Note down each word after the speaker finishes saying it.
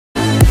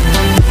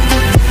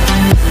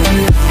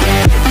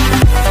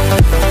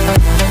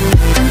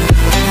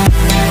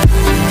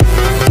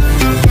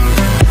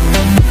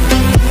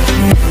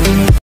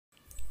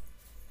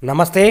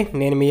నమస్తే,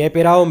 నేను మీ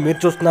ఏపీ రావు. మీరు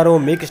చూస్తున్నారు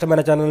మీకు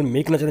ఇష్టమైన ఛానల్,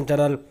 మీకు నచ్చిన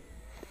ఛానల్,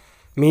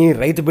 మీ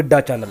రైతు బిడ్డ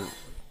ఛానల్.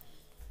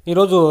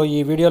 ఈరోజు ఈ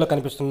వీడియోలో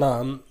కనిపిస్తున్న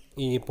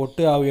ఈ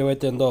పొట్టు ఆవు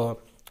ఏవైతే ఉందో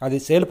అది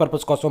సేల్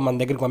పర్పస్ కోసం మన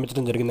దగ్గరికి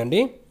పంపించడం జరిగిందండి.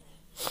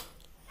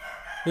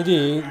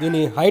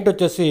 దీని హైట్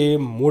వచ్చేసి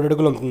 3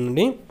 అడుగులు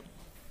ఉంటుందండి.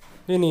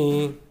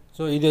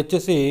 ఇది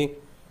వచ్చేసి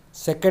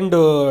సెకండ్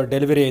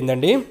డెలివరీ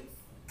అయిందండి.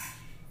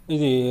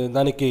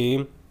 దానికి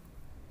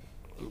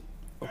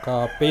ఒక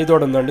పేయి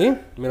తోడు ఉందండి,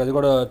 మీరు అది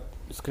కూడా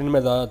స్క్రీన్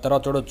మీద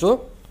తర్వాత చూడవచ్చు.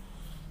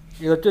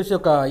 ఇది వచ్చేసి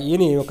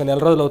ఒక నెల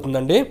రోజులు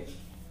అవుతుందండి.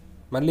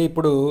 మళ్ళీ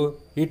ఇప్పుడు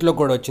హీట్లో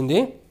కూడా వచ్చింది.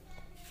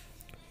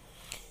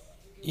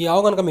 ఈ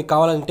ఆవు కనుక మీకు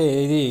కావాలంటే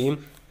ఇది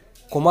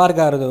కుమార్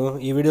గారు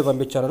ఈ వీడియో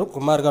పంపించారు.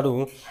 కుమార్ గారు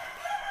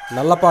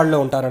నల్లపాడులో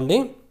ఉంటారండి.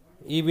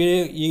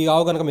 ఈ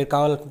ఆవు కనుక మీకు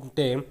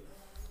కావాలంటే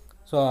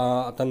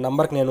అతని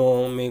నంబర్కి నేను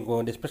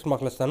మీకు డిస్క్రిప్షన్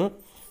బాక్స్లో ఇస్తాను,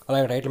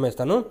 అలాగే టైటిల్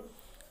ఇస్తాను,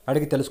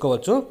 అడిగి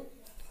తెలుసుకోవచ్చు.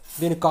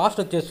 దీని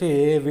కాస్ట్ వచ్చేసి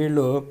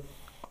వీళ్ళు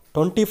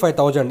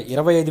 25,000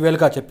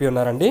 25,000గా చెప్పి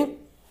ఉన్నారండి.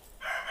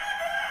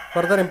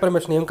 ఫర్దర్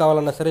ఇన్ఫర్మేషన్ ఏం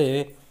కావాలన్నా సరే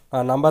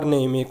ఆ నంబర్ని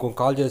మీకు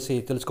కాల్ చేసి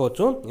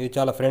తెలుసుకోవచ్చు. ఇది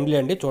చాలా ఫ్రెండ్లీ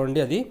అండి,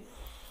 చూడండి. అది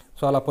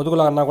అలా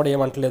పొదుగులా అన్నా కూడా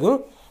ఏమంటలేదు,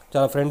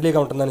 చాలా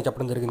ఫ్రెండ్లీగా ఉంటుందని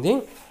చెప్పడం జరిగింది.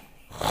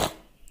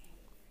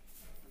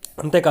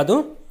 అంతేకాదు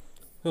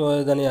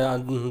దాని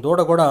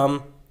దూడ కూడా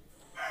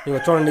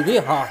చూడండి, ఇది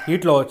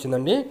హీట్లో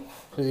వచ్చిందండి.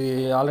 ఇది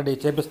ఆల్రెడీ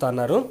చేపిస్తా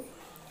అన్నారు.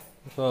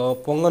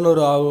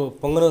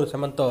 పొంగనూరు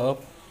సెమంతో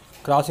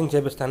క్రాసింగ్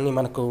చేపిస్తానని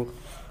మనకు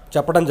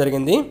చెప్పడం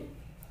జరిగింది.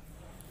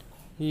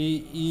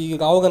 ఈ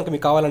ఆవు కనుక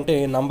మీకు కావాలంటే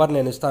నంబర్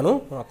నేను ఇస్తాను,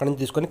 అక్కడి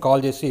నుంచి తీసుకొని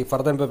కాల్ చేసి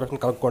ఫర్దర్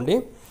ఇన్ఫర్మేషన్ కనుక్కోండి.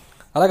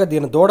 అలాగే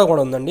దీని దూడ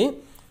కూడా ఉందండి.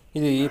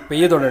 ఇది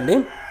పెయ్యి దూడ అండి.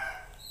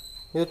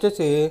 ఇది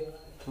వచ్చేసి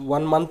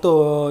 1 month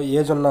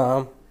ఏజ్ ఉన్న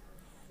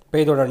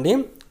పెయ్యి దూడ అండి.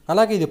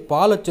 అలాగే ఇది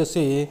పాలు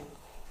వచ్చేసి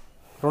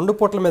 2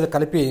 పూట్ల మీద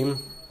కలిపి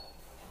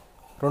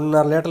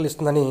 2.5 లీటర్లు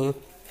ఇస్తుందని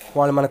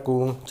వాళ్ళు మనకు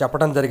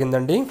చెప్పడం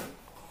జరిగిందండి.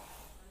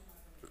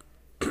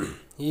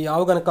 ఈ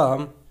ఆవు కనుక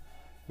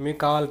మీకు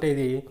కావాలంటే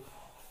ఇది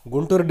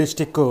గుంటూరు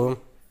డిస్టిక్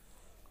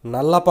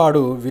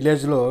నల్లపాడు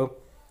విలేజ్లో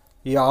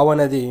ఈ ఆవు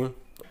అనేది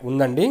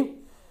ఉందండి.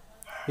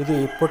 ఇది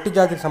పొట్టి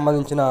జాతికి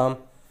సంబంధించిన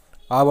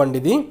ఆవు అండి.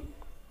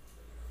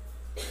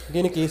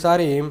 దీనికి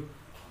ఈసారి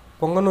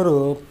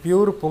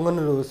ప్యూర్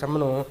పొంగనూరు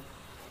సెమ్మను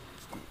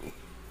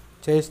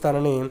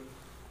చేయిస్తానని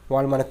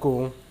వాళ్ళు మనకు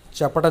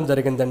చెప్పడం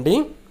జరిగిందండి.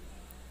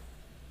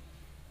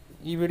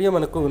 ఈ వీడియో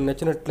మనకు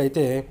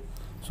నచ్చినట్లయితే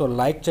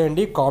లైక్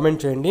చేయండి,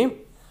 కామెంట్ చేయండి.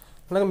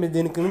 అలాగే మీరు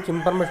దీని గురించి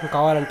ఇన్ఫర్మేషన్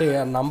కావాలంటే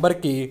ఆ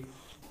నంబర్కి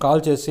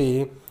కాల్ చేసి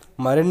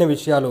మరిన్ని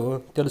విషయాలు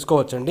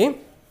తెలుసుకోవచ్చండి.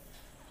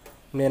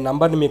 నేను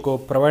నంబర్ని మీకు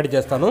ప్రొవైడ్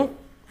చేస్తాను.